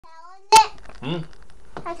Hmm?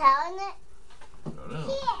 Has that in it? I don't know.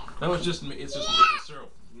 Yeah. No, it's just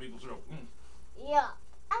syrup, maple syrup. Mm. Yeah.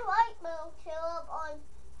 I like maple syrup on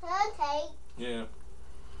pancake. Yeah.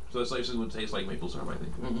 So it's like it would taste like maple syrup, I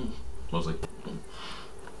think. Mostly.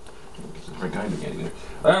 It's a different kind of candy there.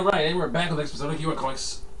 Alright, and we're back with the next episode of Hero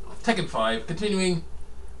Comics Tekken 5, continuing.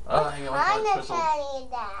 Hang on, I'm what's the candy in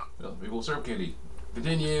that. maple syrup candy.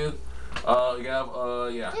 Continue. You have,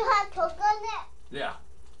 yeah. Do you have cocoa in it? Yeah.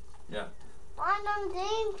 Yeah. Why don't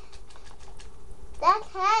you? That's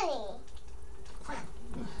candy.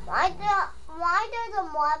 Why do the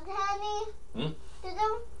more candy? Do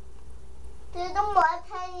the more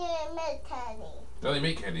candy make candy? No, they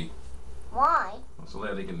make candy. Why? So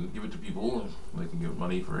that they can give it to people and they can give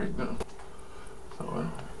money for it. So,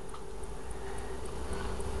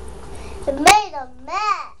 It made a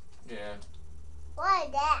mess. yeah. Why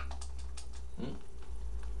that?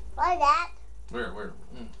 Why that? Where?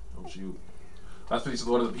 Oh shoot. That's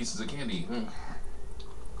one of the pieces of candy.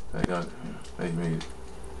 Thank God they made it.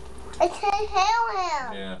 I can't hear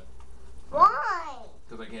him. Yeah. Why?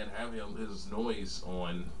 Because I can't have his noise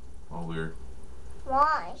on while we're.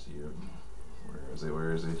 Why? Let's see here.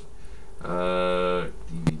 Where is it?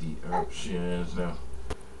 DVD options. No.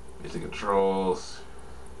 Basic controls.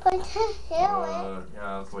 I can't hear it.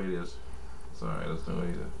 Yeah, that's the way it is. It's alright, that's the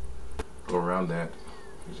way to go around that.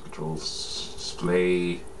 Basic controls,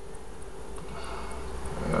 display,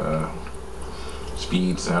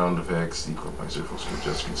 speed, sound effects, equalizer, full screen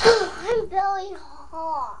adjustments. I'm really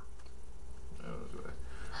hot.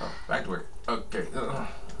 Oh, back to work. Okay.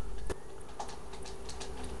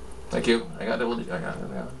 Thank you. I got it.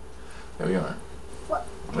 There we are. What?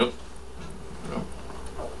 Nope. No.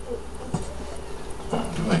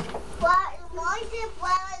 Mine's is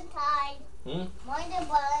Valentine. Mine's is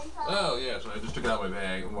Valentine. Oh, yeah, so I just took it out of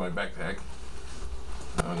my backpack.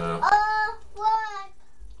 And, look.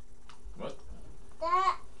 What?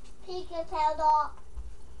 That Pika powder.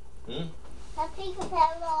 That Pika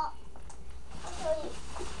powder. I'll show you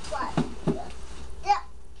what. That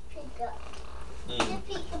Pika. The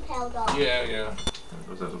Pika powder. Yeah.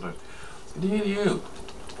 What's that sometimes? Continue.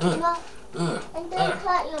 And then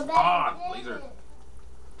cut your back. Laser.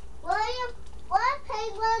 What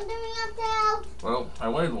penguin doing up there? Well, I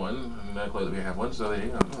wanted one, and I glad that we have one, so there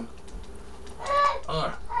you go. I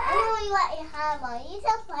know you let you have one. You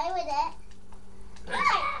just play with it. Thanks.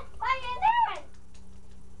 Hey, what are you doing?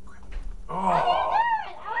 Oh. What are you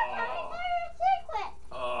doing? I want to tell you a secret.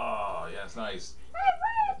 Oh, yeah, it's nice.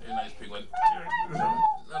 Hey, You're a nice penguin. That's not a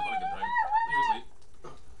good time. Seriously.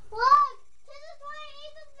 look, this is why I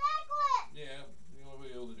eat the necklace. Yeah, you won't be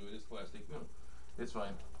able to do it. It's plastic. No, it's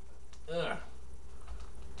fine. Am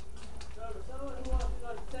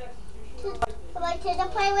I to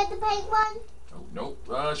play with the penguin? Oh, nope.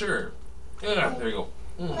 Sure. Yeah, there you go.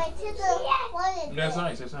 Am I to wanted That's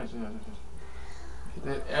nice. That's nice. Yeah,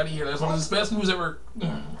 get that out of here. That's one of the best moves ever.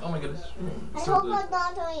 Oh my goodness. I hope I'm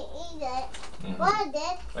not going to eat it. What is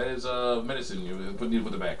it? That is medicine. You need to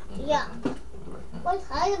put it back. Yeah. What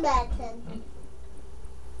kind of medicine?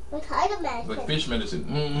 What kind of medicine? Like fish medicine.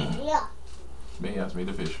 Yeah. Yeah, it's made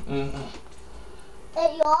of fish. Is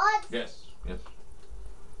it yours? Yes.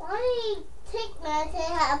 Why do you take medicine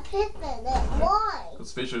have fish in it? Why?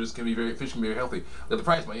 Because fish can be very healthy. But the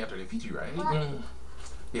price money after they feed you, right?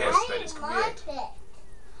 Yes, that is correct.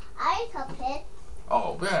 I eat a fish.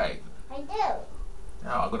 Oh, right. I do.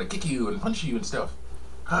 Now I'm gonna kick you and punch you and stuff.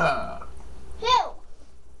 Ha. Who?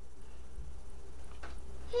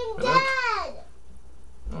 He's dead.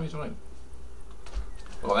 No, he's fine.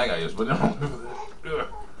 Well, that guy is, but no.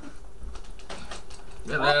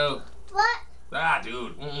 Hello. What? Ah,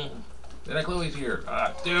 dude. Then Chloe's here.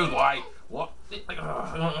 Dude, why? What?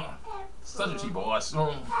 Such a cheap boss. Get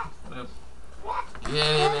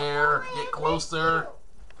in there. Get closer.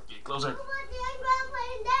 Get closer.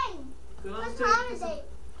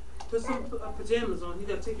 Put some pajamas on. You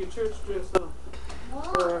gotta take your church dress off.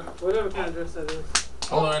 Or whatever kind of dress that is.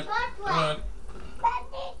 Hold on. Hold on.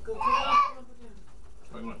 Go take off.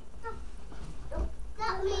 Wait, wait.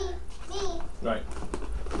 Not me. Right.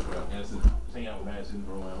 Madison. Hang out with Madison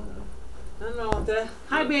for a while. Nothing wrong with that.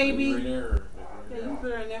 Hi, baby. Right there, or Yeah, you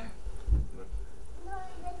put her in there.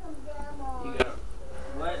 you got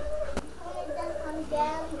What?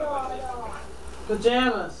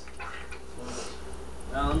 Pajamas.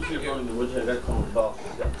 Now let me see if I can which I got called the box.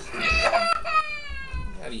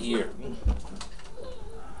 out of here.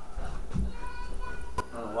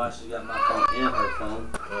 I don't know why she got my phone in her phone.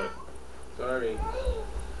 Right. Sorry.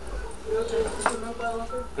 You okay? Put some milk out of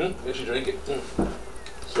her? Did she drink it?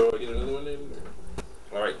 So I get another one then?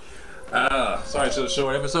 Alright. Sorry, so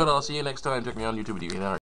short episode. I'll see you next time. Check me on YouTube TV.